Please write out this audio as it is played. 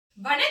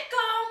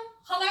வணக்கம்.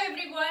 Hello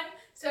everyone.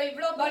 So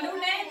இவ்ளோ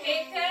balloon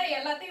cake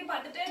எல்லாத்தையும்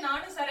பார்த்துட்டு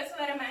நானும் சரஸ்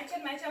வேற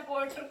மேட்சா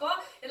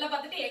போட்டுருக்கோம். இதெல்லாம்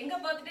பார்த்துட்டு எங்க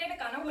பார்த்துட்டே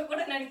கனவுல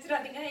கூட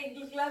நினைச்சிராதீங்க.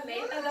 எங்களுக்குலாம்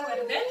லேட்டா தான்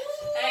வருது.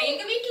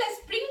 எங்க வீட்ல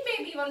ஸ்ப்ரிங்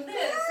பேபி வந்து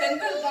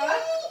செந்தில் தான்.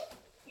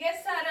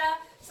 எஸ் சாரா.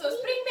 சோ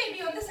ஸ்ப்ரிங் பேபி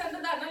வந்து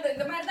செந்தில் தான்.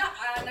 இந்த மாதிரி தான்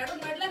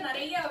நடுவுல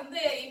நிறைய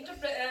வந்து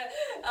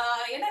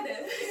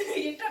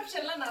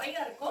இன்டரப்ஷன்லாம் நிறைய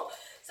இருக்கும்.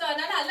 சோ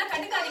அதனால எல்லாம்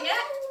கண்டுக்காதீங்க.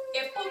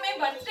 எப்பவுமே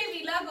பர்த்டே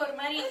விலாக் ஒரு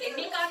மாதிரி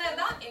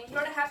எங்களுக்கானதான்,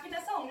 எங்களோட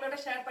ஹாப்பினஸா உங்களோட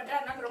ஷேர் பண்றேன்.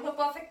 அதனால ரொம்ப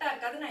பெர்ஃபெக்ட்டா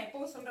இருக்காது, நான்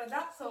எப்பவும்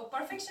சொல்றதா. சோ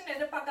பெர்ஃபெக்ஷன்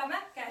எதிர்பார்க்காம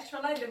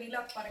கேஷுவலா இந்த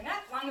விலாக் பாருங்க.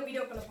 வாங்க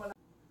வீடியோக்குள்ள போலாம்.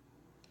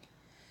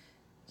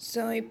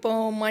 ஸோ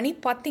இப்போது மணி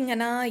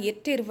பார்த்திங்கன்னா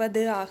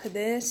 8:20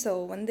 ஆகுது. ஸோ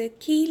வந்து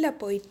கீழே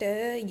போயிட்டு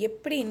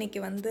எப்படி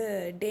இன்றைக்கி வந்து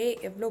டே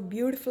எவ்வளோ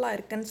பியூட்டிஃபுல்லாக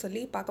இருக்குன்னு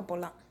சொல்லி பார்க்க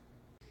போகலாம்.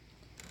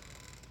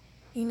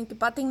 இன்றைக்கி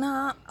பார்த்திங்கன்னா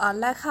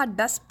அழகாக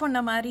டஸ்ட் பண்ண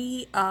மாதிரி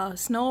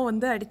ஸ்னோ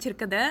வந்து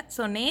அடிச்சிருக்குது.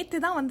 ஸோ நேற்று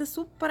தான் வந்து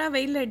சூப்பராக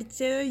வெயில்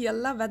அடித்து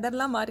எல்லாம்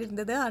வெதர்லாம் மாறி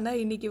இருந்தது. ஆனால்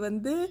இன்றைக்கி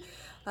வந்து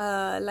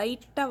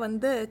லைட்டாக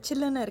வந்து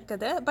சில்லுன்னு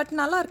இருக்குது. பட்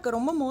நல்லா இருக்குது,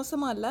 ரொம்ப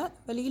மோசமாக இல்லை.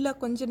 வெளியில்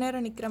கொஞ்ச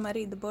நேரம் நிற்கிற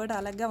மாதிரி இது பேர்டு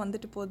அழகாக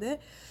வந்துட்டு போகுது.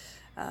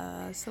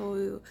 ஸோ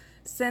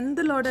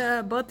செந்திலோட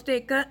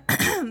பர்த்டேக்கு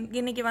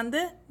இன்றைக்கி வந்து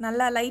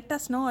நல்லா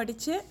லைட்டாக ஸ்னோ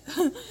அடித்து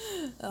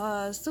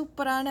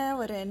சூப்பரான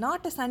ஒரு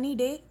நாட் அ சன்னி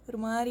டே, ஒரு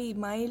மாதிரி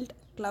மைல்ட்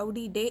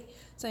க்ளவுடி டே.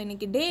 ஸோ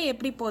இன்றைக்கி டே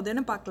எப்படி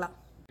போகுதுன்னு பார்க்கலாம்.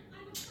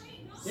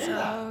 ஸோ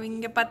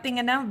இங்கே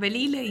பார்த்திங்கன்னா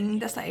வெளியில்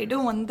இந்த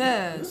சைடும் வந்து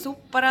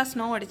சூப்பராக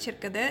ஸ்னோ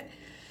அடிச்சிருக்குது.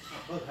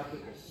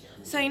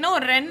 ஸோ இன்னும்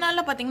ஒரு 2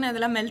 நாளில் பார்த்திங்கன்னா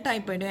இதெல்லாம் மெல்ட்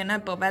ஆகி போய்டும். ஏன்னா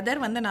இப்போ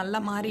வெதர் வந்து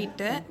நல்லா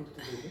மாறிட்டு.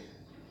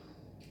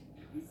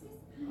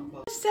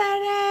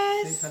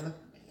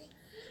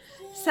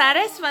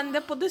 சரஸ் வந்து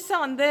புதுசா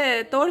வந்து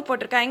தோடு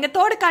போட்டிருக்கா. எங்க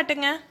தோடு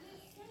காட்டுங்க.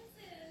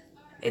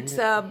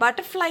 இட்ஸ்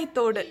பட்டர்ஃப்ளை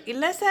தோடு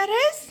இல்ல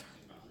சரஸ்?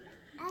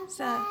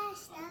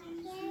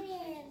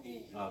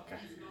 Okay.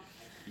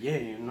 Yeah,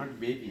 you're not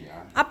baby,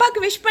 huh? அப்பாக்கு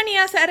விஷ்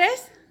பண்ணியா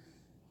சரஸ்?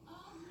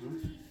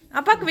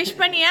 அப்பாக்கு விஷ்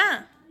பண்ணியா?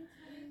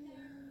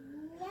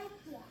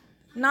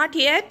 Not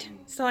yet.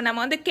 So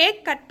நம்ம வந்து கேக்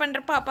கட்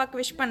பண்றப்ப அப்பாக்கு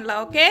விஷ்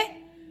பண்ணலாம். Okay?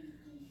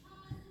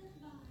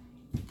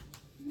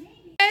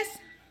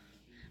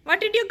 What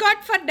did you got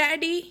for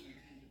daddy?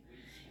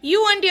 You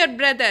and your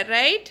brother,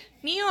 right?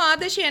 நீயும்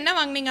ஆதர்ஷ் என்ன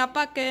வாங்குனீங்க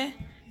அப்பாக்கு?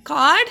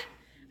 Card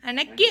and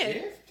a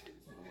gift.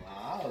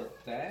 Wow,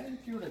 thank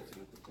you.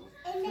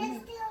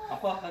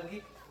 Appa huggy.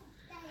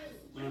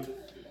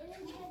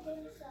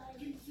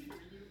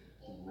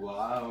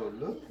 Wow,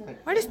 look at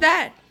What is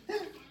that?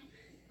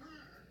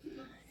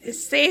 It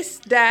says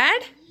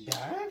dad.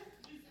 Dad?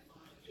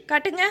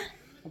 காட்டுங்க.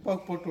 அப்பா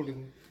போட்டு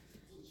விடுங்க.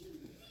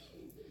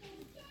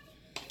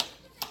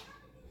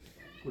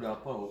 கூட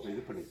அப்பா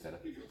இது பண்ணி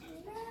தரேன்.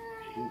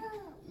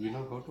 You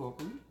know how to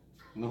open it?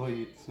 No,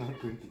 it's not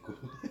going to go.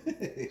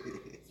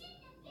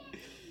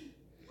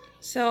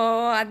 So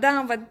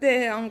அதான் வந்து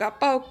அவங்க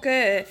அப்பாவுக்கு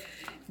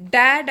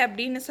டேட்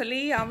அப்படின்னு சொல்லி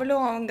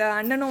அவளும் அவங்க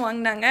அண்ணனும்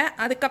வாங்கினாங்க.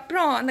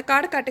 அதுக்கப்புறம் அந்த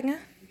கார்டு காட்டுங்க.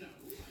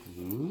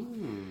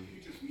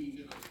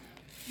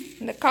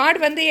 இந்த கார்டு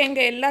வந்து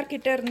எங்கள்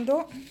எல்லார்கிட்ட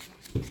இருந்தும்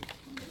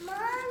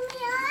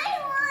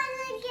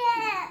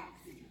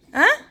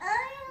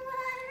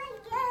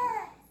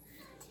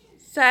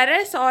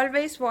சரஸ்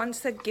ஆல்வேஸ்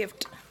வாண்ட்ஸ் அ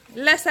கிஃப்ட்.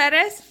 இல்லை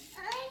சரஸ்,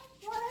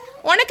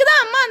 உனக்கு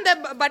தான் அம்மா அந்த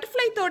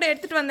பட்டர்ஃப்ளை தோடு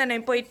எடுத்துகிட்டு வந்தேனே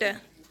போயிட்டு.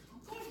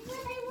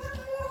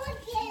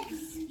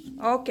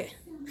 ஓகே.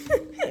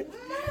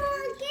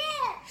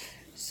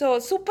 ஸோ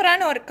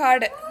சூப்பரான ஒரு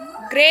கார்டு.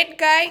 கிரேட்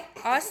காய்,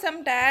 awesome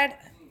date,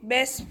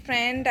 best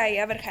friend I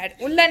ever had.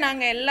 உள்ளே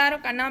நாங்கள்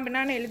எல்லாரும்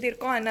கண்ணாபின்னான்னு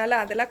எழுதியிருக்கோம், அதனால்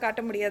அதெல்லாம்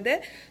காட்ட முடியாது.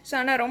 ஸோ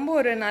ஆனால் ரொம்ப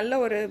ஒரு நல்ல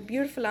ஒரு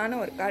பியூட்டிஃபுல்லான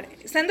ஒரு கார்டு.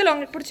 செந்தில்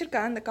உங்களுக்கு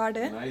பிடிச்சிருக்கா அந்த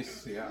கார்டு?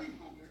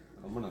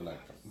 ரொம்ப நல்லா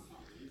இருக்கு.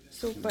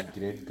 சூப்பர்.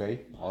 கிரேட் கை,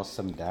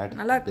 ஆசம் டேட்,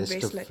 நல்லா இருக்கு.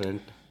 Best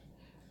friend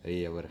I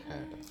ever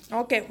had.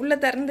 Okay, உள்ளே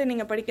திறந்து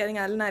நீங்கள்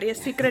படிக்காதீங்க, அதில் நிறைய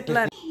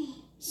சீக்ரெட்லாம் இருக்கு.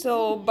 ஸோ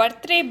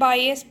பர்த்டே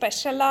பாயே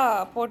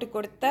ஸ்பெஷலாக போட்டு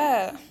கொடுத்த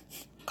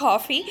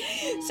காஃபி.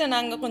 ஸோ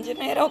நாங்கள்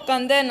கொஞ்சம் நேரம்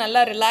உட்காந்து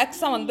நல்லா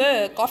ரிலாக்ஸாக வந்து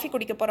காஃபி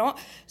குடிக்க போகிறோம்.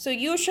 ஸோ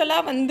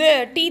யூஸ்வலாக வந்து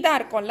டீ தான்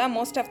இருக்கும்ல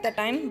most of the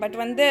time. But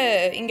வந்து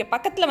இங்கே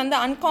பக்கத்தில் வந்து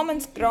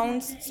அன்காமன்ஸ்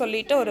கிரவுண்ட்ஸ்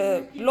சொல்லிட்டு ஒரு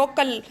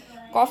லோக்கல்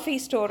காஃபி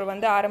ஸ்டோர்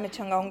வந்து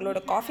ஆரம்பித்தாங்க. அவங்களோட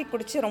காஃபி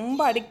குடித்து ரொம்ப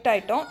அடிக்ட்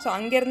ஆகிட்டோம். ஸோ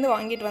அங்கேருந்து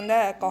வாங்கிட்டு வந்த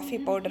காஃபி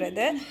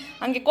போடுறது.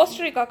 அங்கே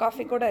கோஸ்டரிக்கா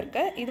காஃபி கூட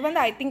இருக்குது. இது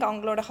வந்து ஐ திங்க்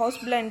அவங்களோட ஹவுஸ்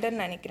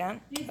பிளெண்டுன்னு நினைக்கிறேன்.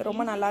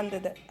 ரொம்ப நல்லா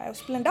இருந்தது.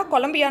 ஹவுஸ் பிளெண்டாக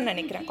கொலம்பியான்னு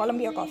நினைக்கிறேன்,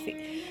 கொலம்பியா காஃபி.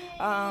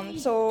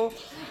 ஸோ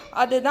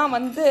அதுதான்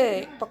வந்து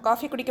இப்போ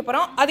காஃபி குடிக்க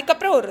போகிறோம்.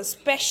 அதுக்கப்புறம் ஒரு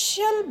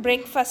ஸ்பெஷல்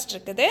பிரேக்ஃபாஸ்ட்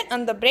இருக்குது.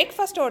 அந்த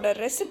பிரேக்ஃபாஸ்ட்டோட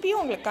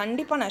ரெசிபியும் உங்களுக்கு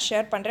கண்டிப்பாக நான்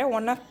ஷேர் பண்ணுறேன்.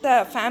 One of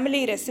the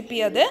family recipe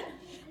அது.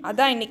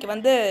 அதான் இன்றைக்கி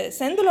வந்து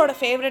செந்திலோட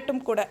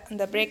ஃபேவரெட்டும் கூட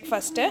அந்த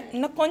பிரேக்ஃபாஸ்ட்டு.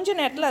 இன்னும் கொஞ்சம்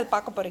நேரத்தில் அது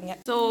பார்க்க போகிறீங்க.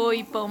 ஸோ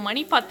இப்போ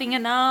மணி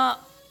பார்த்திங்கன்னா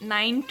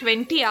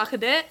 9:20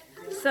 ஆகுது.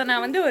 ஸோ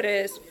நான் வந்து ஒரு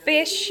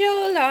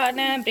ஸ்பெஷலான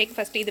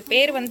பிரேக்ஃபாஸ்ட், இது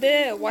பேர் வந்து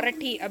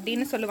உரட்டி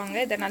அப்படின்னு சொல்லுவாங்க.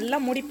 இதை நல்லா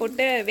மூடி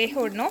போட்டு வேக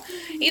விடணும்.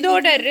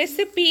 இதோட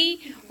ரெசிபி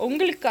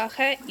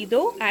உங்களுக்காக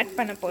இதோ ஆட்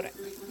பண்ண போகிறேன்.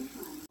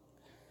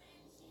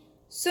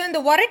 ஸோ இந்த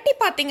ஒரட்டி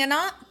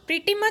பார்த்தீங்கன்னா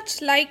ப்ரிட்டி மச்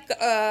லைக்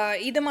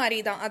இது மாதிரி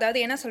தான், அதாவது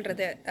என்ன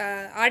சொல்கிறது,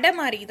 அடை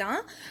மாதிரி தான்.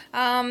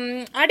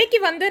 அடைக்கு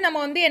வந்து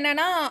நம்ம வந்து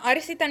என்னென்னா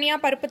அரிசி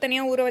தனியாக பருப்பு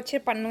தனியாக ஊற வச்சு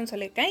பண்ணணும்னு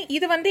சொல்லியிருக்கேன்.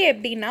 இது வந்து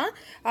எப்படின்னா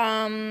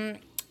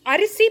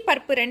அரிசி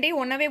பருப்பு ரெண்டையும்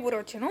ஒன்றாவே ஊற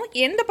வச்சிடணும்.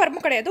 எந்த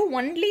பருப்பும் கிடையாது,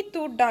 ஒன்லி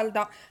தூட் டால்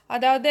தான்.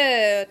 அதாவது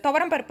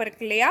துவரம் பருப்பு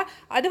இருக்கு இல்லையா,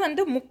 அது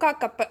வந்து 3/4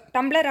 கப்பு,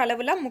 டம்ளர்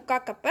அளவில் 3/4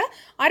 கப்பு.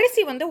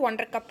 அரிசி வந்து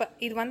 1.5 கப்பு.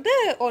 இது வந்து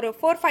ஒரு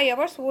 4-5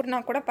 ஹவர்ஸ் ஊறினா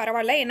கூட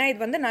பரவாயில்ல, ஏன்னா இது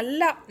வந்து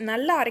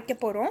நல்லா அரைக்க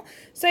போகிறோம்.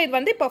 ஸோ இது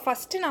வந்து இப்போ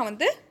ஃபஸ்ட்டு நான்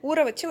வந்து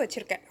ஊற வச்சு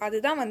வச்சுருக்கேன்.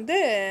 அதுதான் வந்து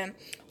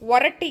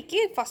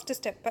ஒரட்டிக்கு ஃபஸ்ட்டு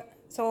ஸ்டெப்பு.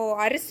 ஸோ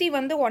அரிசி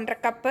வந்து 1.5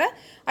 கப்பு,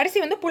 அரிசி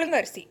வந்து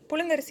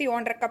புழுங்கரிசி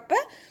 1.5 கப்பு,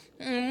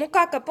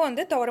 3/4 கப்பு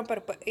வந்து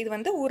துவரம்பருப்பு, இது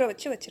வந்து ஊற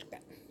வச்சு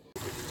வச்சுருக்கேன்.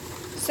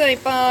 ஸோ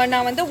இப்போ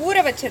நான் வந்து ஊற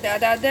வச்சது,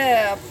 அதாவது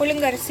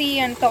புழுங்கரிசி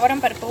அண்ட்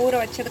துவரம்பருப்பு ஊற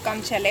வச்சது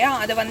காமிச்சேன் இல்லையா,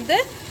 அதை வந்து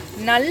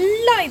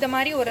நல்லா இது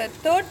மாதிரி ஒரு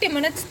 30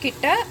 மினிட்ஸ்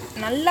கிட்ட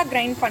நல்லா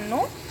கிரைண்ட்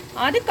பண்ணும்.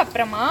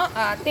 அதுக்கப்புறமா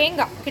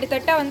தேங்காய்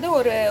கிட்டத்தட்ட வந்து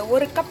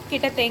ஒரு கப்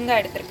கிட்ட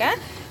தேங்காய் எடுத்திருக்கேன்.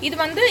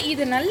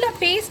 இது நல்ல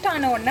பேஸ்ட்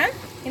ஆன உடனே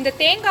இந்த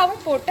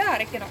தேங்காவும் போட்டு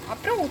அரைக்கணும்.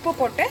 அப்புறம் உப்பு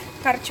போட்டு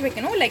கரைச்சி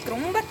வைக்கணும். லைக்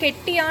ரொம்ப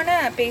கெட்டியான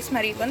பேஸ்ட்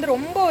மாதிரி. இது வந்து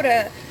ரொம்ப ஒரு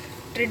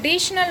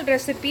ட்ரெடிஷ்னல்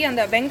ரெசிபி.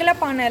 அந்த வெங்கல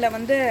பானையில்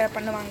வந்து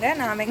பண்ணுவாங்க.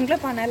 நான் வெங்கல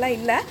பானைலாம்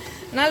இல்லை,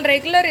 அதனால்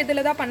ரெகுலர்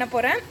இதில் தான் பண்ண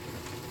போகிறேன்.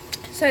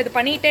 ஸோ இது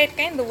பண்ணிகிட்டே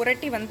இருக்கேன். இந்த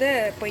உரட்டி வந்து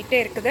போயிட்டே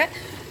இருக்குது.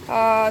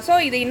 ஸோ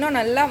இது இன்னும்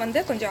நல்லா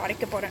வந்து கொஞ்சம்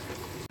அரைக்க போகிறேன்.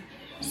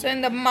 ஸோ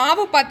இந்த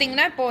மாவு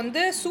பார்த்திங்கன்னா இப்போ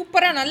வந்து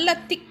சூப்பராக நல்லா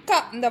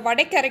திக்காக இந்த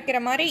வடைக்கு அரைக்கிற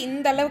மாதிரி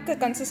இந்த அளவுக்கு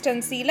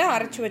கன்சிஸ்டன்சியில்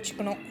அரைச்சி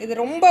வச்சுக்கணும். இது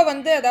ரொம்ப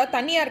வந்து அதாவது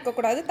தண்ணியாக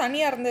இருக்கக்கூடாது,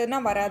 தண்ணியாக இருந்ததுன்னா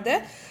வராது.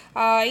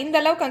 இந்த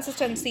அளவு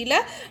கன்சிஸ்டன்சியில்.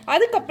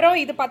 அதுக்கப்புறம்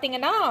இது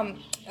பார்த்திங்கன்னா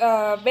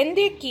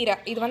வெந்தயக்கீரை,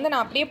 இது வந்து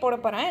நான் அப்படியே போட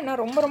போகிறேன். ஏன்னா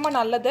ரொம்ப ரொம்ப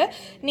நல்லது.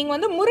 நீங்கள்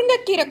வந்து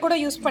முருங்கைக்கீரை கூட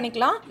யூஸ்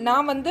பண்ணிக்கலாம்.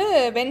 நான் வந்து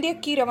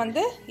வெந்தயக்கீரை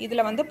வந்து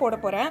இதில் வந்து போட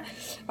போகிறேன்.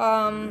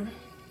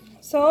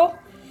 ஸோ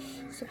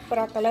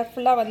சூப்பராக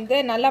கலர்ஃபுல்லாக வந்து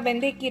நல்லா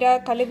வெந்தயக்கீரை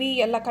கழுவி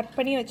எல்லாம் கட்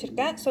பண்ணி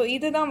வச்சுருக்கேன். ஸோ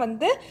இதுதான்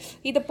வந்து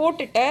இதை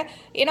போட்டுட்டு,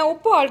 ஏன்னா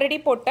உப்பு ஆல்ரெடி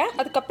போட்டேன்.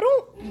 அதுக்கப்புறம்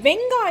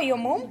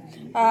வெங்காயமும்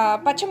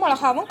பச்சை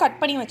மிளகாவும்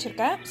கட் பண்ணி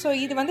வச்சுருக்கேன். ஸோ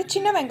இது வந்து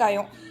சின்ன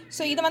வெங்காயம்.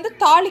 ஸோ இதை வந்து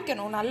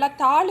தாளிக்கணும். நல்லா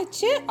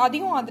தாளித்து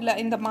அதையும் அதில்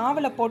இந்த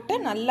மாவில் போட்டு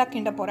நல்லா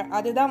கிண்ட போகிறேன்.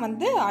 அதுதான்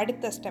வந்து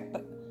அடுத்த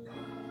ஸ்டெப்பு.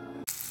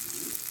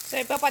 ஸோ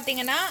இப்போ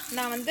பார்த்தீங்கன்னா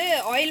நான் வந்து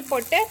ஆயில்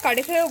போட்டு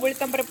கடுகு,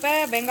 உளுத்தம்பருப்பு,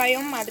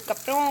 வெங்காயம்,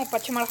 அதுக்கப்புறம்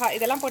பச்சை மிளகாய்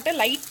இதெல்லாம் போட்டு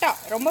லைட்டாக,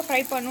 ரொம்ப ஃப்ரை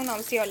பண்ணணும்னு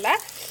அவசியம் இல்லை.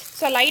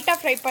 ஸோ லைட்டாக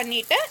ஃப்ரை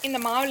பண்ணிவிட்டு இந்த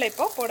மாவில்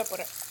இப்போ போட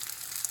போகிறேன்.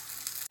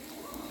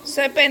 ஸோ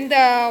இப்போ இந்த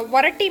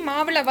ஒரட்டி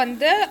மாவில்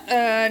வந்து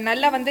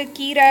நல்லா வந்து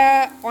கீரை,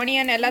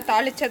 ஆனியன் எல்லாம்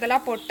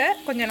தாளித்ததெல்லாம் போட்டு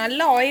கொஞ்சம்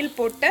நல்லா ஆயில்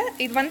போட்டு,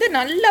 இது வந்து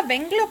நல்ல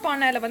வெங்கல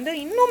பானையில் வந்து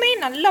இன்னுமே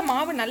நல்ல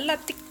மாவு நல்லா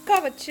திக்காக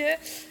வச்சு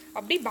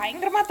அப்படி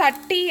பயங்கரமாக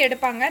தட்டி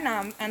எடுப்பாங்க.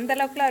 நான்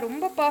அந்தளவுக்குலாம்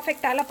ரொம்ப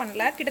பர்ஃபெக்டாலாம்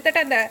பண்ணல.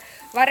 கிட்டத்தட்ட அந்த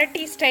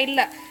வரட்டி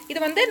ஸ்டைலில் இது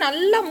வந்து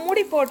நல்லா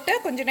மூடி போட்டு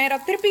கொஞ்சம்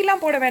நேரம்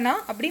திருப்பிலாம் போட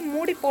வேணாம், அப்படி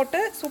மூடி போட்டு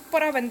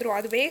சூப்பராக வெந்துடும்.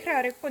 அது வேகிற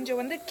அரைக்கும்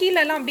கொஞ்சம் வந்து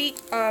கீழெல்லாம் அப்படி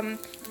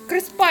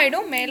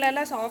கிறிஸ்பாகிடும்,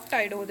 மேலெல்லாம் சாஃப்ட்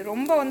ஆகிடும். இது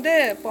ரொம்ப வந்து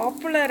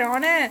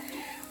பாப்புலரான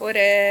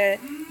ஒரு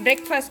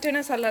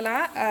பிரேக்ஃபாஸ்ட்டுன்னு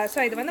சொல்லலாம். ஸோ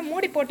இது வந்து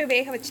மூடி போட்டு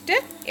வேக வச்சுட்டு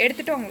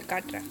எடுத்துகிட்டு உங்களுக்கு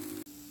காட்டுறேன்.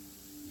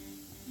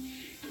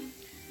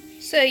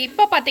 ஸோ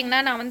இப்போ பார்த்திங்கன்னா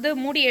நான் வந்து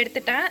மூடி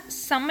எடுத்துட்டேன்.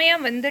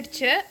 செம்மையாக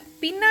வெந்துடுச்சு.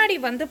 பின்னாடி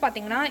வந்து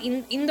பார்த்திங்கன்னா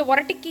இந்த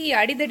உரட்டிக்கு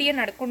அடிதடியே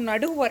நடக்கும்,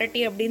 நடு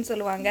உரட்டி அப்படின்னு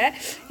சொல்லுவாங்க.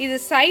 இது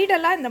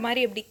சைடெல்லாம் இந்த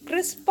மாதிரி எப்படி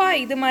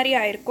கிறிஸ்பாக இது மாதிரி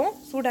ஆயிருக்கும்.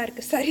 சூடாக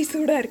இருக்குது, சரி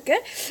சூடாக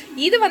இருக்குது.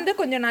 இது வந்து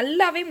கொஞ்சம்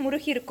நல்லாவே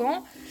முருகி இருக்கும்.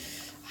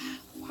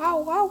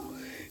 வாவ்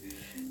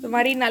இது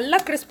மாதிரி நல்லா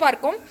கிறிஸ்பாக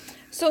இருக்கும்.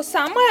 ஸோ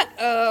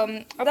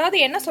அதாவது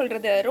என்ன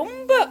சொல்கிறது,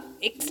 ரொம்ப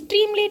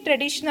எக்ஸ்ட்ரீம்லி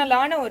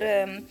ட்ரெடிஷ்னலான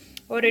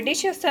ஒரு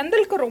டிஷ்ஷு.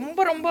 செந்திலுக்கு ரொம்ப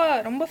ரொம்ப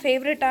ரொம்ப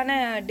ஃபேவரட்டான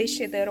டிஷ்.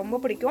 இது ரொம்ப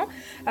பிடிக்கும்.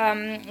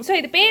 ஸோ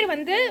இது பேர்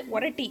வந்து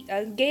ஒரட்டி.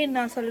 அகெயின்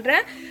நான்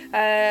சொல்கிறேன்,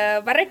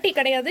 வரட்டி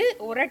கிடையாது,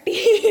 ஒரட்டி.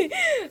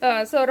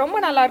 ஸோ ரொம்ப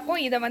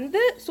நல்லாயிருக்கும். இதை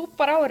வந்து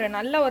சூப்பராக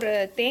நல்ல ஒரு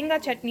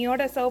தேங்காய்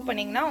சட்னியோடு சர்வ்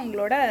பண்ணிங்கன்னா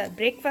உங்களோட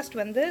பிரேக்ஃபாஸ்ட்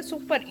வந்து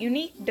சூப்பர்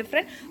யூனிக்,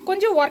 டிஃப்ரெண்ட்.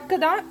 கொஞ்சம் ஒர்க்கு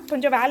தான்,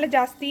 கொஞ்சம் வேலை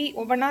ஜாஸ்தி,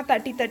 ஒவ்வொன்றா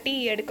தட்டி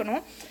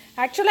எடுக்கணும்.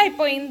 ஆக்சுவலாக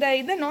இப்போ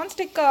இது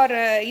நான்ஸ்டிக் ஆர்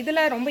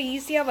இதில் ரொம்ப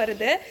ஈஸியாக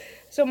வருது.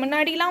 ஸோ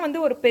முன்னாடிலாம் வந்து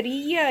ஒரு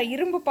பெரிய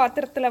இரும்பு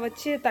பாத்திரத்தில்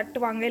வச்சு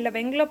தட்டுவாங்க, இல்லை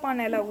வெங்கல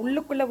பானையில்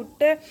உள்ளுக்குள்ளே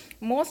விட்டு.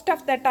 மோஸ்ட்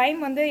ஆஃப் த டைம்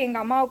வந்து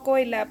எங்கள் அம்மாவுக்கோ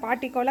இல்லை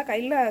பாட்டிக்கோலாம்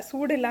கையில்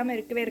சூடு இல்லாமல்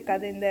இருக்கவே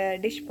இருக்காது இந்த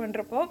டிஷ்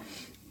பண்ணுறப்போ.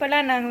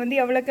 இப்போல்லாம் நாங்கள் வந்து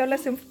எவ்வளோக்கு எவ்வளோ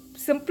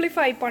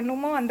சிம்பிளிஃபை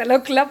பண்ணுமோ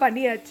அந்தளவுக்குலாம்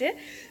பண்ணியாச்சு.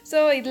 ஸோ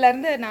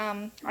இதுலேருந்து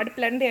நான்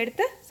அடுப்புலேருந்து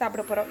எடுத்து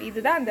சாப்பிட போகிறோம்.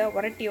 இதுதான் அந்த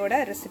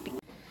ஒரட்டியோட ரெசிபி.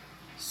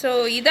 ஸோ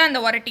இதான் அந்த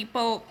ஒரட்டி.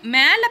 இப்போது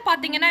மேலே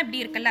பார்த்தீங்கன்னா இப்படி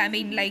இருக்குல்ல, ஐ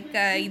மீன் லைக்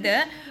இது.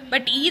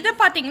 பட் இதை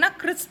பார்த்தீங்கன்னா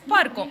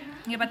கிறிஸ்பாக இருக்கும்.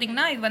 இங்கே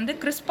பார்த்தீங்கன்னா இது வந்து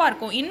கிறிஸ்பாக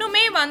இருக்கும்.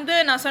 இன்னுமே வந்து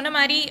நான் சொன்ன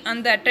மாதிரி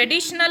அந்த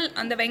ட்ரெடிஷ்னல்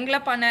அந்த வெங்கல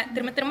பானை,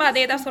 திரும்ப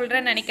அதே தான்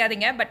சொல்கிறேன்னு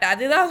நினைக்காதீங்க. பட்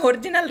அதுதான்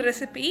ஒரிஜினல்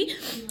ரெசிபி.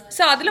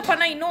 ஸோ அதில்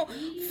பண்ணால் இன்னும்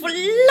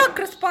ஃபுல்லாக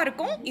கிறிஸ்பாக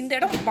இருக்கும். இந்த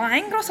இடம்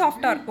பயங்கர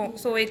சாஃப்டாக இருக்கும்.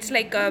 So it's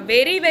like a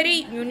very very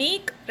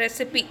unique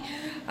recipe.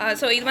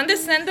 So இது வந்து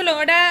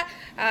செந்திலோட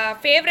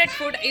ஃபேவரட்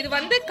ஃபுட். இது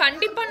வந்து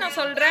கண்டிப்பாக நான்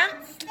சொல்கிறேன்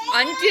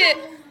 5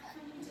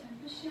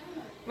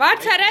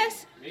 வாட் சரஸ்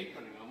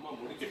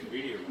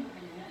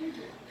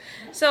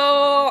ஸோ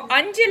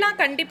 5லாம்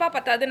கண்டிப்பாக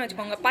பத்தாதுன்னு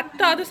வச்சுக்கோங்க,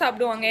 10ஆவது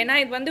சாப்பிடுவாங்க. ஏன்னா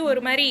இது வந்து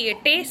ஒரு மாதிரி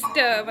டேஸ்ட்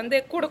வந்து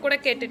கூட கூட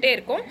கேட்டுகிட்டே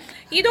இருக்கும்.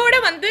 இதோட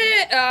வந்து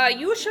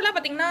யூஸ்வலாக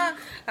பார்த்திங்கன்னா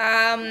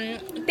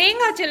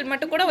தேங்காய் செல்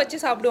மட்டும் கூட வச்சு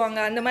சாப்பிடுவாங்க,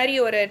 அந்த மாதிரி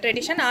ஒரு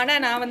ட்ரெடிஷன்.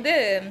 ஆனால் நான் வந்து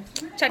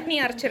சட்னி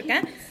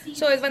அரைச்சிருக்கேன்.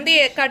 ஸோ இது வந்து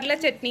கடலை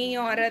சட்னி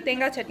ஒரு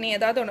தேங்காய் சட்னி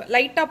ஏதாவது ஒன்று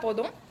லைட்டாக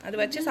போதும், அது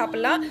வச்சு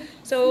சாப்பிட்லாம்.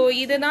 ஸோ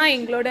இதுதான்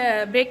எங்களோட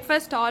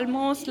பிரேக்ஃபாஸ்ட்.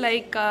 ஆல்மோஸ்ட்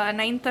லைக்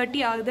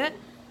 9:30 ஆகுது.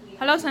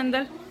 ஹலோ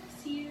செந்தில்.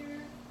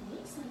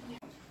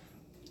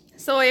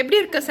 ஸோ எப்படி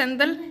இருக்கு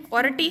செந்தில்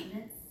ஒரட்டி?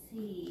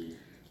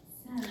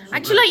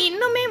 ஆக்சுவலாக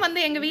இன்னுமே வந்து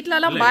எங்கள்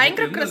வீட்டிலலாம்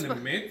பயங்கர கிறிஸ்பா.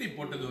 மேத்தி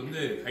போட்டது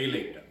வந்து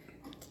ஹைலைட்.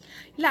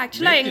 இல்லை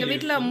ஆக்சுவலாக எங்கள்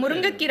வீட்டில்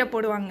முருங்கைக்கீரை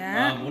போடுவாங்க.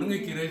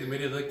 முருங்கைக்கீரை இது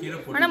மாதிரி ஏதாவது கீரை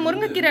போட்டு. ஆனால்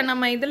முருங்கைக்கீரை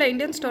நம்ம இதில்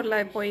இந்தியன்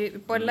ஸ்டோரில் இப்போ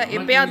இல்லை,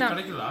 எப்பயாவது தான்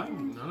கிடைக்கலாம்.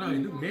 ஆனால்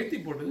இது மேத்தி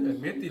போட்டது,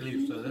 மேத்தி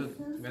லீவ்ஸ், அது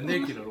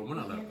வெந்தயக்கீரை ரொம்ப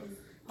நல்லா இருக்கும்.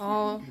 ஓ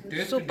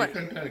சூப்பர்.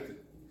 டிஃப்ரெண்ட்டாக இருக்குது.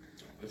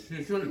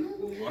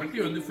 ஒரட்டி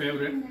வந்து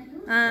ஃபேவரட்,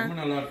 ரொம்ப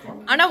நல்லா இருக்கும்.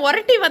 ஆனா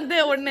ஒரட்டி வந்து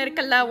ஒண்ணு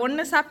இருக்குல்ல,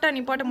 ஒண்ணு சாப்பிட்டா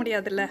நீ போட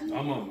முடியாதுல்ல.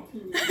 ஆமா ஆமா.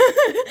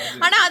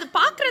 ஆனா அது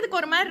பாக்குறதுக்கு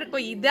ஒரு மாதிரி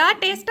இருக்கும், இதா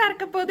டேஸ்டா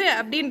இருக்க போகுது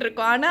அப்படின்னு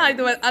இருக்கும். ஆனா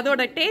அது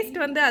அதோட டேஸ்ட்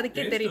வந்து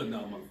அதுக்கே தெரியும்.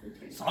 ஆமா,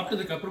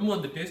 சாப்பிட்டதுக்கு அப்புறமும்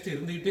அந்த டேஸ்ட்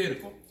இருந்துகிட்டே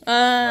இருக்கும்.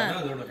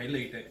 அதான் அதோட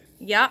ஹைலைட்.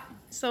 யா,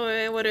 ஸோ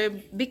ஒரு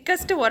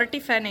பிக்கஸ்ட்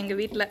ஒரட்டி ஃபேன் எங்க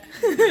வீட்டில்.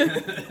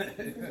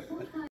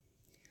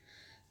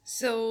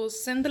 ஸோ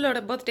செந்திலோட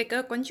பர்த்டேக்கு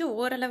கொஞ்சம்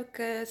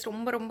ஓரளவுக்கு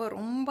ரொம்ப ரொம்ப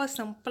ரொம்ப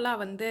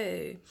சிம்பிளாக வந்து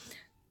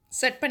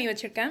செட் பண்ணி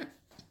வச்சுருக்கேன்.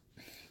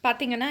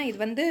 பார்த்திங்கன்னா இது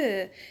வந்து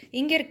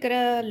இங்கே இருக்கிற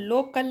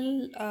லோக்கல்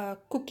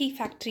குக்கி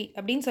ஃபேக்ட்ரி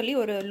அப்படின்னு சொல்லி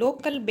ஒரு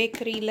லோக்கல்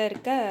பேக்கரியில்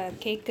இருக்க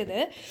கேக் இது.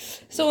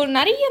 ஸோ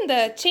நிறைய இந்த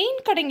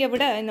செயின் கடைங்க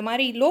விட இந்த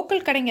மாதிரி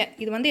லோக்கல் கடைங்க,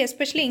 இது வந்து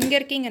எஸ்பெஷலி இங்கே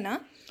இருக்கீங்கன்னா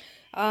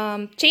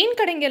செயின்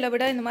கடைங்களை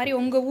விட இந்த மாதிரி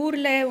உங்கள்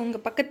ஊரில்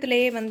உங்கள்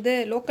பக்கத்துலேயே வந்து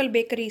லோக்கல்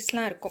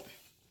பேக்கரிஸ்லாம் இருக்கும்.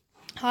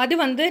 அது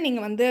வந்து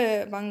நீங்கள் வந்து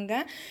வாங்க,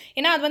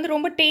 ஏன்னா அது வந்து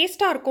ரொம்ப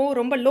டேஸ்ட்டாக இருக்கும்,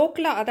 ரொம்ப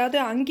லோக்கலாக, அதாவது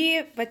அங்கேயே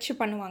வச்சு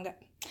பண்ணுவாங்க.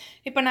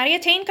 இப்போ நிறைய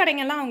செயின்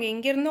கடைங்கள்லாம் அவங்க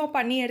எங்கேருந்தோ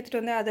பண்ணி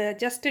எடுத்துகிட்டு வந்து அதை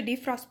ஜஸ்ட்டு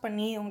டீஃப்ராஸ்ட்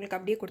பண்ணி உங்களுக்கு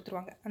அப்படியே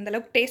கொடுத்துருவாங்க.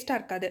 அந்தளவுக்கு டேஸ்ட்டாக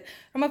இருக்காது,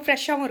 ரொம்ப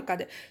ஃப்ரெஷ்ஷாகவும்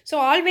இருக்காது. ஸோ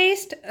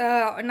ஆல்வேஸ்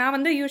நான்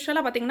வந்து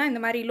யூஸ்வலாக பார்த்திங்கன்னா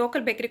இந்த மாதிரி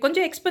லோக்கல் பேக்கரி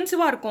கொஞ்சம்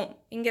எக்ஸ்பென்சிவாக இருக்கும்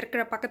இங்கே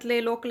இருக்கிற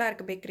பக்கத்துலேயே லோக்கலாக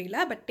இருக்க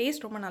பேக்கரியில், பட்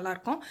டேஸ்ட் ரொம்ப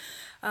நல்லாயிருக்கும்.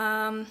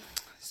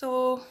 ஸோ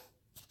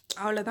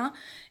அவ்வளோதான்.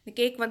 இந்த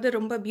கேக் வந்து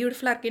ரொம்ப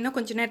பியூட்டிஃபுல்லாக இருக்குது. இன்னும்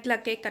கொஞ்சம்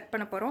நேரத்தில் கேக் கட்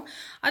பண்ண போகிறோம்.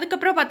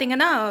 அதுக்கப்புறம்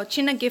பார்த்திங்கன்னா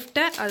சின்ன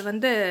கிஃப்ட்டை அது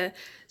வந்து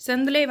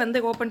செந்திலே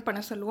வந்து ஓப்பன்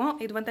பண்ண சொல்லுவோம்.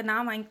 இது வந்து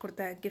நான் வாங்கி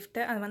கொடுத்த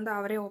கிஃப்ட்டு, அது வந்து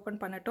அவரே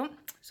ஓப்பன் பண்ணட்டும்.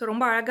 ஸோ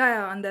ரொம்ப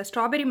அழகாக அந்த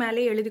ஸ்ட்ராபெரி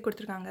மேலே எழுதி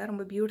கொடுத்துருக்காங்க,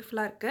 ரொம்ப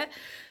பியூட்டிஃபுல்லாக இருக்குது.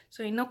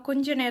 ஸோ இன்னும்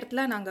கொஞ்சம்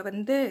நேரத்தில் நாங்கள்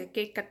வந்து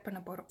கேக் கட்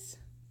பண்ண போகிறோம்.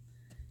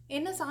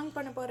 என்ன சாங்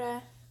பண்ண போகிற?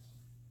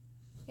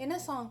 என்ன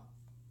சாங்?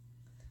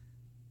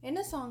 என்ன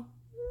சாங்?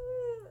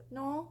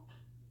 No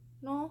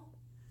no.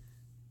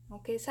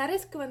 ஓகே,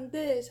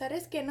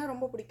 சரஸ்க்கு என்ன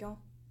ரொம்ப பிடிக்கும்?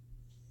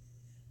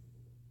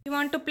 You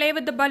want to play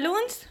with the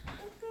balloons?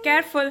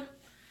 Careful.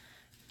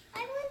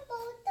 I want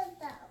both of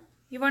them.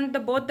 You want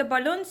both the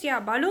balloons?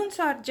 Yeah, balloons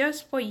are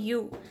just for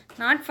you,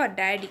 not for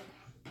daddy.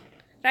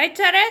 Right,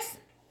 Saras?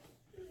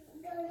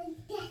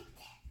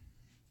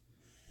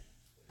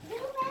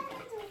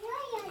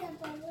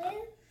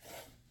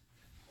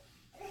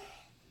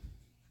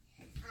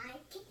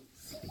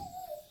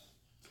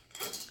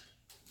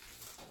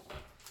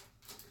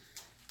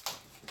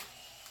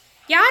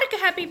 யாருக்கு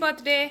happy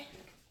birthday?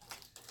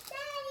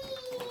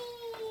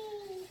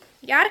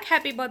 யாருக்கு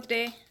happy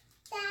birthday?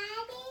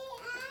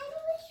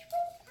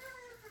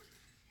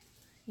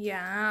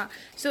 யா,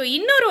 so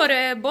இன்னொரு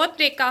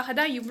பர்த்டேக்காக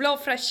தான் இவ்வளோ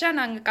ஃப்ரெஷ்ஷாக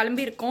நாங்கள்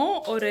கிளம்பியிருக்கோம்.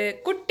 ஒரு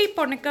குட்டி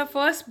பொண்ணுக்கு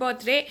ஃபர்ஸ்ட்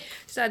பர்த்டே.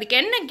 ஸோ அதுக்கு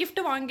என்ன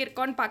கிஃப்ட்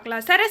வாங்கியிருக்கோன்னு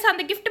பார்க்கலாம். சரஸ்,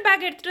 அந்த கிஃப்ட்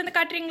பேக் எடுத்துகிட்டு வந்து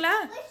காட்டுறீங்களா?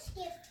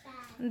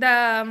 இந்த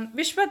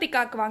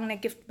விஸ்வதிகாவுக்கு வாங்கின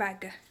கிஃப்ட்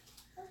பேக்கு.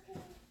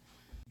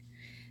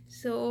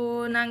 ஸோ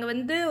நாங்கள்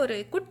வந்து ஒரு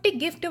குட்டி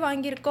கிஃப்ட்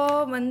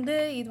வாங்கியிருக்கோம். வந்து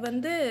இது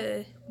வந்து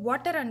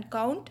water and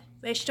count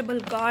vegetable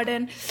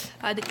garden,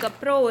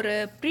 அதுக்கப்புறம் ஒரு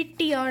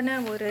ப்ரிட்டியான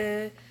ஒரு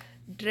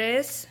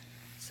ட்ரெஸ்.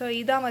 ஸோ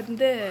இதான்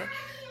வந்து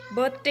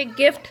பர்த்டே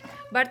கிஃப்ட்.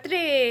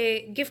 பர்த்டே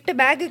கிஃப்ட்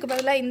பேக்குக்கு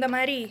பதிலாக இந்த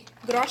மாதிரி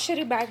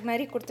க்ராசரி பேக்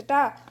மாதிரி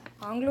கொடுத்துட்டா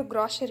அவங்களும்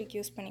க்ராசரிக்கு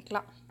யூஸ்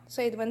பண்ணிக்கலாம்.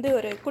 ஸோ இது வந்து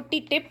ஒரு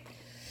குட்டி டிப்,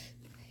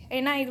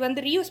 ஏன்னா இது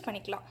வந்து ரீயூஸ்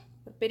பண்ணிக்கலாம்,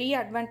 ஒரு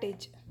பெரிய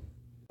advantage.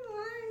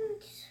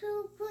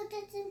 Put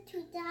it into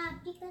that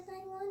because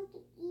I want to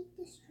eat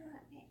the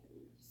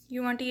strawberries.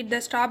 You want to eat the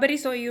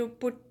strawberries, so you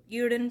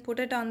didn't put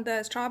it on the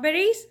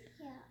strawberries?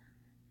 Yeah.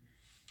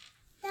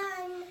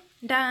 Done.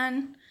 Done.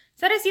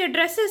 Saras, your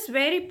dress is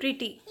very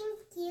pretty.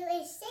 Thank you.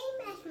 It's same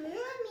as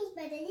mommy's,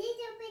 but a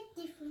little bit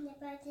different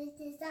about the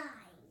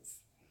designs.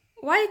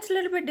 Why it's a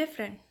little bit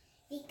different?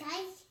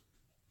 Because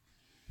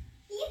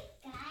you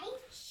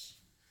guys,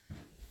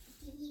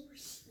 do you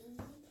see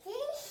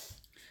this?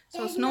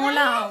 So snow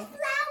now.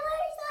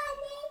 Flowers on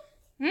it.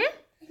 Hmm?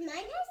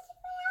 Mine has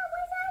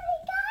flowers on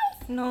it, guys.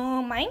 No,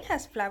 mine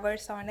has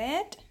flowers on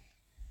it.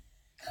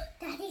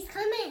 Daddy's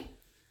coming.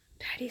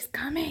 Daddy's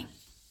coming.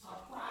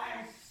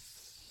 Surprise.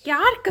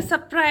 Yaarku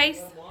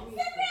surprise?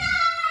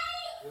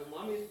 Your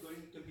mom is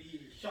going to be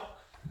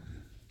shocked.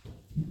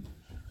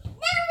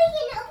 Now we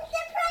can open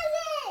the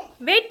present.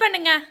 Wait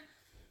பண்ணுங்க.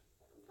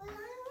 But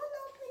I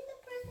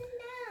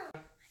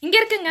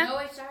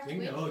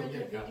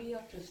சொல்லுங்க.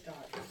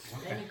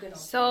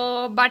 So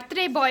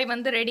birthday boy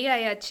வந்து ready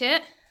ஆயாச்சு.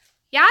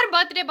 யார்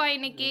birthday boy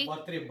இன்னைக்கு?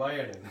 Birthday boy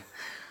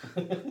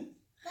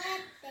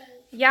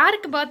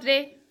யாருக்கு birthday?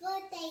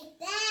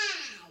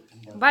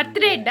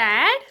 Birthday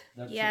date.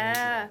 யா.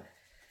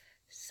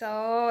 So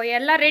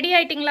எல்லாம் ready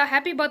ஆயிட்டீங்களா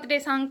happy birthday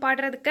song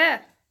பாடுறதுக்கு?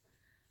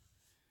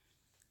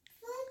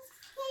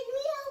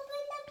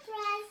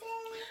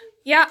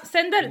 யா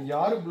செந்தில்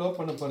யாரு ப்ளோ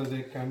பண்ண போறது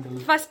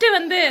கேண்டில்? ஃபர்ஸ்ட்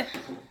வந்து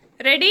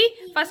ரெடி,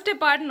 ஃபர்ஸ்ட்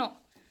பாடணும்.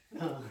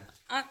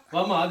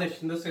 வாமா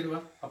ஆதேஷ் இந்த சைடு வா,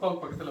 அப்பா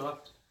பக்கத்துல வா.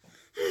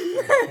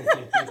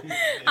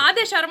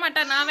 ஆதேஷ்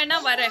வரமாட்டா, நான் வேணா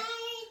வரேன்.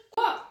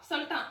 ஓ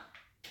சொல்லிட்டான்.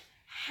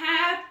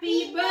 Happy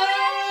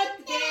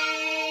birthday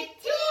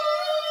to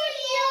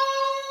you,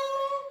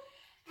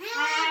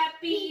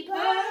 happy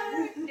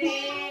birthday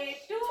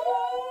to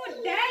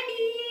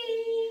daddy,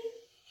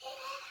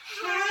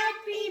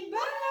 happy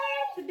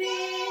birthday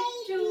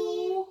to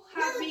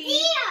happy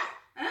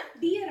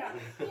டியரா.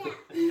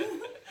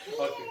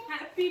 Okay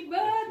happy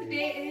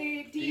birthday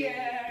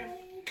dear.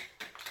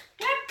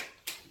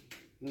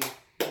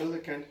 the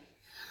can.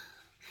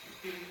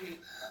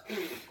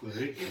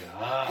 Good job.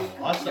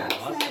 Awesome.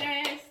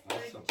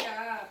 Awesome.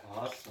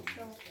 Awesome.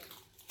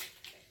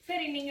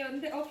 சரி நீங்க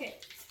வந்து ஓகே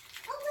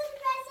Open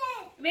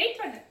present.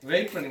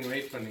 வெயிட்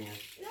பண்ணுங்க.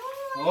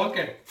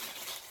 ஓகே.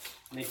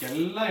 இன்னைக்கு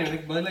எல்லாம்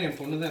எனக்கு பதிலா என்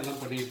பொண்ணு தான்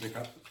எல்லாம் பண்ணிட்டு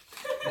இருக்கா.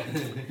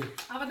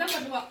 அவ தான்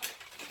பண்ணுவா.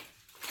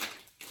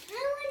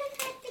 I want to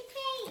cut the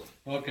cake.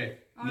 Okay.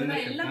 அவ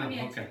எல்லாம்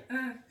பண்ணியாச்சு.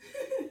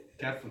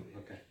 கேர்ஃபுல்.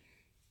 ஓகே.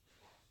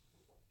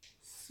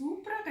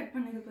 சூப்பரா கட்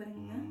பண்ணது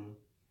பாருங்க.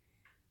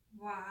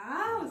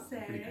 வாவ்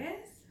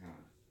சரஸ்.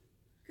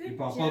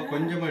 இப்போ அப்பா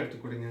கொஞ்சமா எடுத்து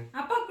கொடுங்க.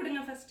 அப்பா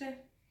கொடுங்க first.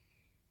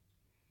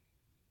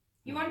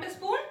 You want a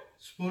spoon?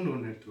 Spoon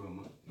ஒன்னு எடுத்து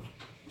வாமா.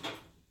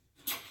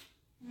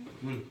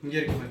 இங்க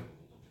இருக்கு பாரு.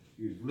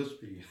 இவ்ளோ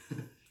ஸ்பீட்.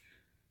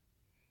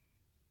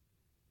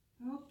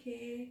 ஓகே.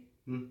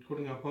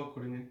 கொடுங்க அப்பா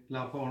கொடுங்க. இல்ல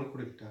அப்பா உனக்கு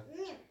கொடுக்கட்டா?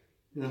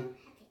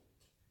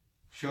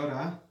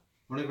 ஷூரா?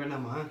 உனக்கு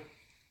வேணாமா?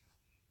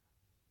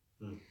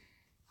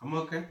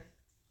 அம்மாக்கு?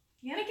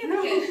 எனக்கு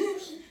எதுக்கு?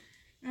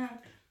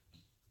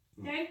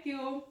 Thank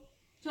you.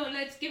 So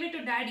let's give it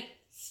to daddy.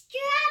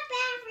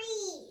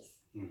 Strawberries.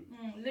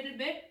 Little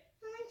bit.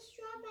 I want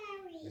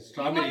strawberries.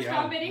 Strawberry.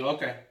 strawberry?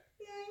 Okay.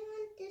 No, I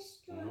want this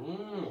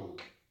strawberry.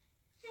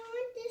 I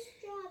want this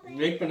strawberry.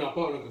 Wait பண்ணு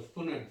அப்பா உனக்கு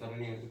ஸ்பூன் எடுத்து தரேன்,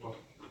 நீ எடுத்துக்கோ.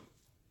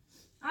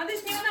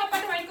 ஆதிஷ் நீ வந்து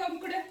அப்பாட்ட வாங்கிக்கோ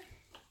கூட.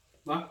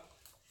 வா.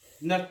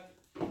 இந்த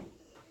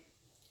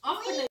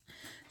ஆஃப் பண்ணு.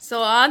 ஸோ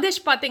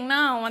ஆதிஷ் பார்த்தீங்கன்னா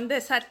வந்து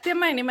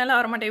சத்தியமாக இனிமேல்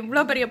வர மாட்டேன்.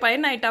 இவ்வளோ பெரிய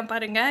பையன் ஆகிட்டான்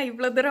பாருங்க.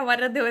 இவ்வளோ தூரம்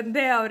வர்றது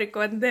வந்து அவருக்கு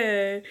வந்து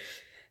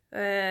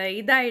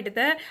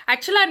இதாகிடுது.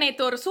 ஆக்சுவலாக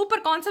நேற்று ஒரு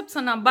சூப்பர் கான்செப்ட்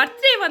சொன்னான்.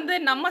 பர்த்டே வந்து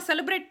நம்ம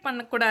செலிப்ரேட்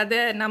பண்ணக்கூடாது,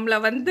 நம்மளை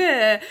வந்து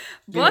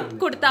பர்த்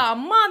கொடுத்த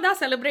அம்மா தான்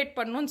செலிப்ரேட்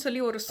பண்ணணும்னு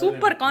சொல்லி ஒரு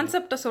சூப்பர்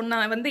கான்செப்டை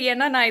சொன்னான் வந்து.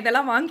 ஏன்னா நான்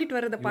இதெல்லாம் வாங்கிட்டு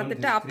வரதை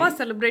பார்த்துட்டு அப்பா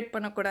செலிப்ரேட்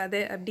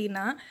பண்ணக்கூடாது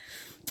அப்படின்னா.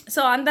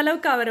 ஸோ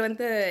அந்தளவுக்கு அவர்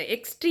வந்து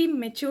எக்ஸ்ட்ரீம்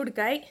மெச்சூர்டு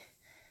கை.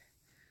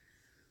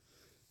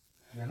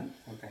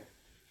 ஓகே.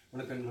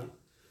 உனக்கு என்ன?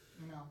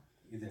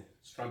 இது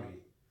ஸ்ட்ராபெரி.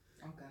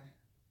 Okay.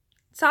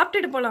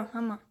 சாப்பிட்டுட்டு போகலாம்.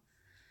 ஆமாம்.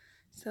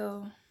 So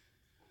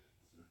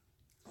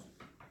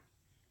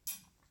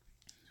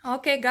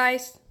okay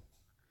guys,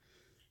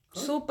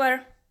 super.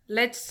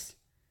 Let's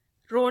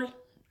role.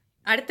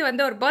 அடுத்து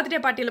வந்து ஒரு பர்த்டே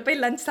பார்ட்டியில்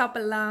போய் லஞ்ச்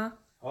சாப்பிட்லாம்.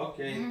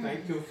 Okay,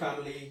 thank you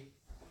family.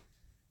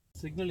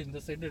 Signal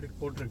இந்த சைடு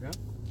எடுத்து போட்டிருக்கேன்.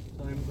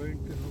 So I am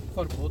going to look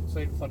for both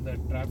side for the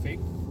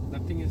traffic.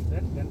 Nothing is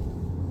there. Then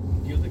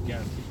give the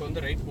gas. இப்போ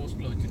வந்து ரைட்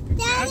போஸ்ட்ல வச்சிருக்கேன்.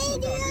 Daddy,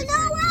 do you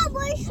know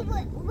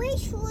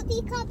which Shruti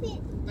cup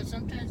it? But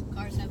sometimes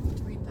cars have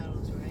 3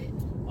 pedals, right?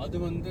 அது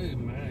வந்து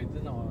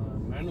இதுதான்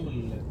manual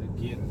இந்த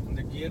gear.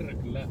 இந்த gear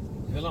இருக்குல்ல,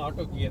 இதெல்லாம்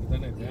ஆட்டோ கியர்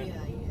தானே இது.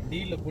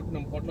 டீல போட்டு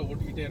நம்ம பாட்டில்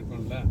ஓட்டிக்கிட்டே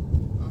இருக்கோம்ல.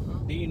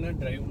 டீனா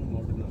டிரைவ்னு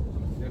மோடுனா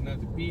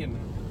என்னது, பி என்ன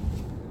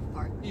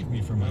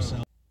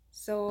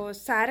ஸோ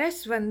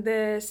சரஸ் வந்து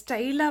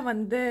ஸ்டைலாக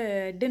வந்து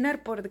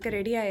டின்னர் போகிறதுக்கு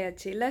ரெடி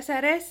ஆயாச்சு இல்லை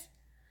சரஸ்?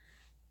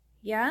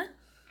 யா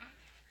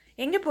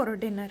எங்கே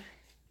போகிறோம் டின்னர்?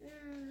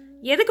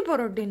 எதுக்கு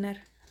போகிறோம் டின்னர்?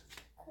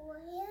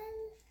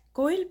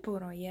 கோயில்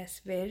போகிறோம். S,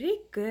 very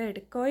good.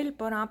 கோயில்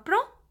போகிறோம்.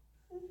 அப்புறம்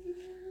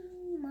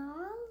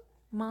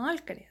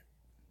மால் கிடையாது.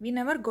 We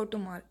never go to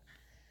mall,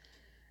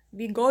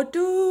 we go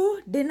to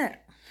dinner.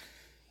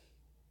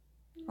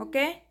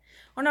 Okay.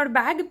 உன்னோட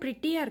பேக்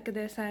ப்ரிட்டியாக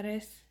இருக்குது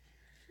சரஸ்.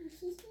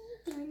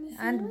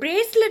 அண்ட்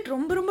பிரேஸ்லெட்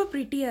ரொம்ப ரொம்ப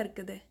ப்ரிட்டியாக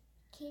இருக்குது.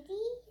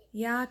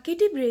 யா,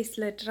 கிட்டி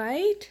bracelet,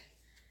 right?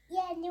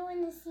 Yeah, and you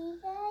want to see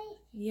guys?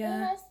 Yeah.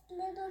 It has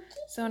little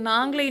kitty. So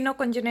நாங்களும் இன்னும்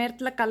கொஞ்சம்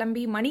நேரத்தில்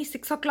கிளம்பி, மணி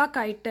 6 o'clock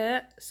ஆகிட்டு.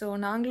 ஸோ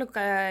நாங்களும்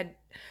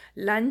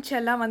லஞ்ச்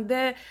எல்லாம் வந்து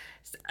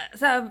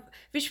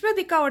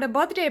விஸ்வதிகாவோட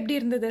பர்த்டே எப்படி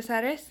இருந்தது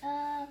சரஸ்?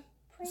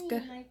 Pretty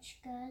much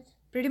good.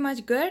 Pretty much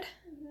good?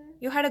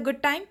 You had a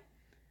good time?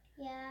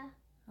 Yeah.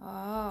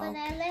 Oh. But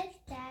I like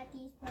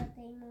Daddy's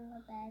birthday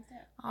more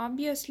better.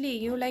 Obviously,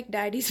 you like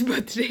Daddy's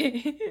birthday.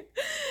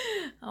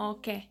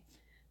 Okay.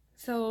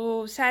 So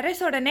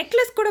சரஸோட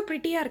necklace கூட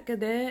ப்ரிட்டியாக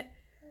இருக்குது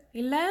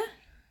இல்லை?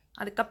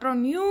 அதுக்கப்புறம்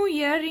new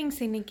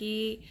earrings இன்னைக்கு.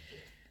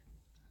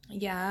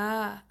 யா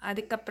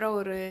அதுக்கப்புறம்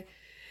ஒரு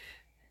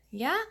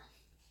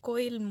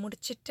கோயில்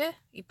முடிச்சுட்டு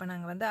இப்போ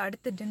நாங்கள் வந்து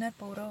அடுத்து டின்னர்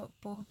போக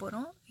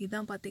போகிறோம்.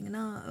 இதுதான்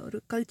பார்த்திங்கன்னா ஒரு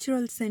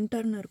கல்ச்சுரல்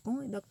சென்டர்னு இருக்கும்.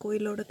 இதான்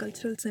கோயிலோட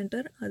கல்ச்சுரல்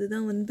சென்டர்.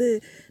 அதுதான் வந்து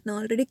நான்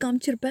ஆல்ரெடி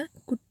காமிச்சிருப்பேன்,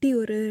 குட்டி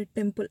ஒரு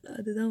டெம்பிள்.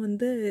 அதுதான்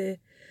வந்து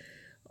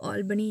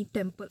ஆல்பனி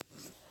டெம்பிள்.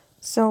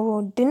 ஸோ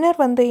டின்னர்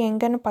வந்து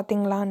எங்கேன்னு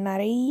பார்த்தீங்களா,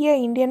 நிறைய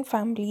இந்தியன்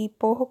ஃபேமிலி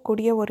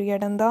போகக்கூடிய ஒரு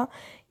இடம்தான்.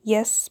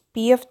 எஸ்,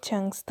 பிஎஃப்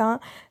சங்க்ஸ் தான்.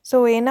 ஸோ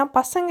ஏன்னா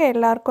பசங்க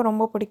எல்லாருக்கும்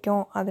ரொம்ப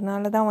பிடிக்கும்,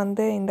 அதனால தான்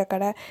வந்து இந்த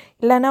கடை.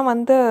 இல்லைன்னா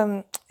வந்து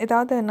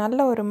ஏதாவது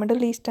நல்ல ஒரு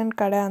மிடில் ஈஸ்டர்ன்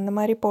கடை அந்த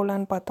மாதிரி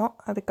போகலான்னு பார்த்தோம்.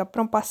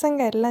 அதுக்கப்புறம் பசங்க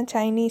எல்லாம்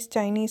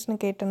சைனீஸ்னு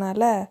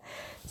கேட்டனால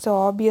ஸோ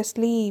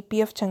ஆப்வியஸ்லி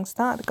பிஎஃப் சங்க்ஸ்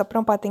தான்.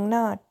 அதுக்கப்புறம்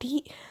பார்த்திங்கன்னா tea,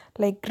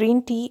 like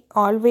green tea.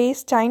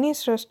 Always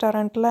Chinese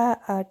ரெஸ்டாரண்ட்டில்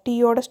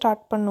டீயோடு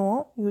ஸ்டார்ட்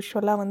பண்ணுவோம்.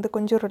 யூஸ்வலாக வந்து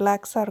கொஞ்சம்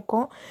ரிலாக்ஸாக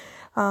இருக்கும்.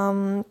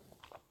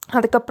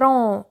 அதுக்கப்புறம்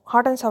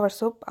ஹாட் அண்ட் சவர்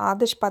சூப்.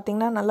 ஆதிஷ்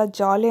பார்த்திங்கன்னா நல்லா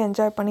ஜாலியாக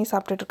என்ஜாய் பண்ணி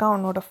சாப்பிட்டுட்ருக்கான்.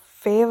 அவனோட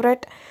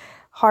ஃபேவரட்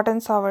ஹாட்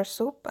அண்ட் சவர்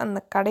சூப். அந்த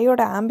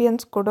கடையோட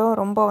ஆம்பியன்ஸ் கூட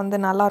ரொம்ப வந்து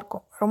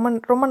நல்லாயிருக்கும்.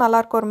 ரொம்ப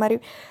நல்லாயிருக்கும். ஒரு மாதிரி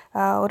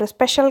ஒரு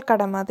ஸ்பெஷல்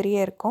கடை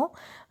மாதிரியே இருக்கும்.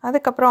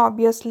 அதுக்கப்புறம்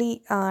ஆப்வியஸ்லி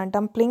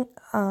டம்ப்ளிங்.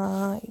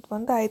 இது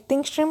வந்து ஐ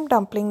திங்க் ஷ்ரிம்ப்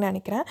டம்ப்ளிங்னு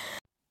நினைக்கிறேன்.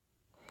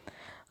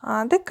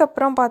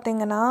 அதுக்கப்புறம்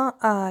பார்த்திங்கன்னா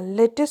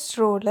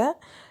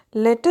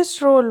லெட்டிஸ்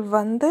ரோல்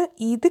வந்து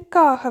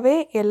இதுக்காகவே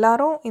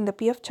எல்லோரும் இந்த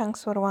பிஎஃப்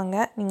சங்க்ஸ் வருவாங்க.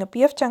 நீங்கள்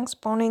பிஎஃப் சங்க்ஸ்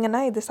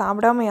போனீங்கன்னா இது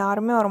சாப்பிடாமல்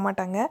யாருமே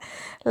வரமாட்டாங்க.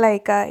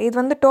 லைக் இது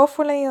வந்து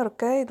டோஃபுலையும்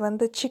இருக்குது, இது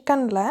வந்து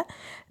சிக்கனில்.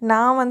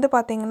 நான் வந்து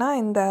பார்த்திங்கன்னா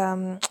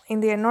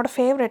இந்த என்னோடய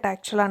ஃபேவரெட்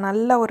ஆக்சுவலாக.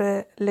 நல்ல ஒரு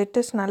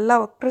லெட்டிஸ் நல்லா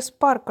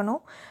கிறிஸ்பாக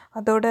இருக்கணும்,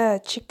 அதோட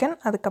சிக்கன்.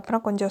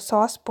 அதுக்கப்புறம் கொஞ்சம்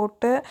சாஸ்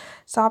போட்டு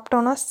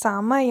சாப்பிட்டோன்னா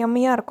செம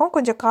யம்மியாக இருக்கும்.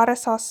 கொஞ்சம் கார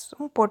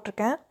சாஸும்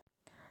போட்டிருக்கேன்.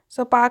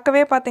 ஸோ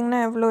பார்க்கவே பார்த்திங்கன்னா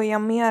எவ்வளோ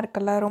யம்மியாக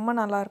இருக்குல்ல, ரொம்ப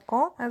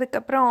நல்லாயிருக்கும்.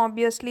 அதுக்கப்புறம்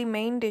ஆப்வியஸ்லி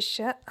மெயின்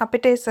டிஷ்ஷு,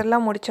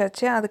 அப்பிடைசர்லாம்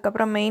முடிச்சாச்சு.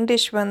 அதுக்கப்புறம் மெயின்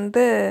டிஷ்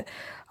வந்து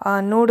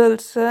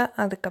நூடுல்ஸு,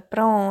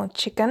 அதுக்கப்புறம்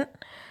சிக்கன்.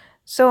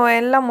 ஸோ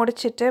எல்லாம்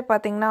முடிச்சுட்டு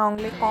பார்த்திங்கன்னா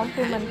அவங்களே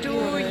காம்ப்ளிமெண்ட்ரி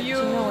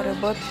சின்ன ஒரு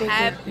பர்த்டே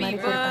கேக் மாதிரி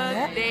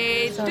கொடுத்தாங்க.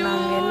 ஸோ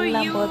நாங்கள்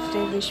எல்லாம்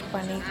பர்த்டே விஷ்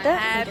பண்ணிவிட்டு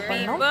இது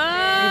பண்ணோம்.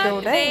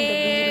 இதோட இந்த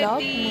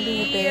வீலாக்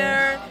முடியுது.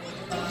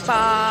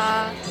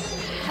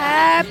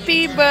 Happy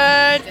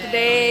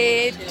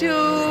birthday to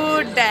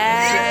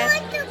Dad.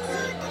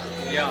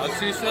 Yeah, as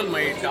usual,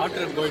 my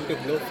daughter is going to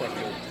blow for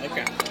you.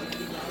 Okay.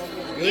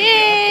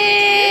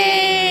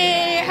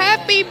 Yay!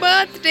 Happy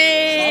birthday.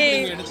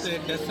 Shopping எடுத்து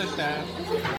dessert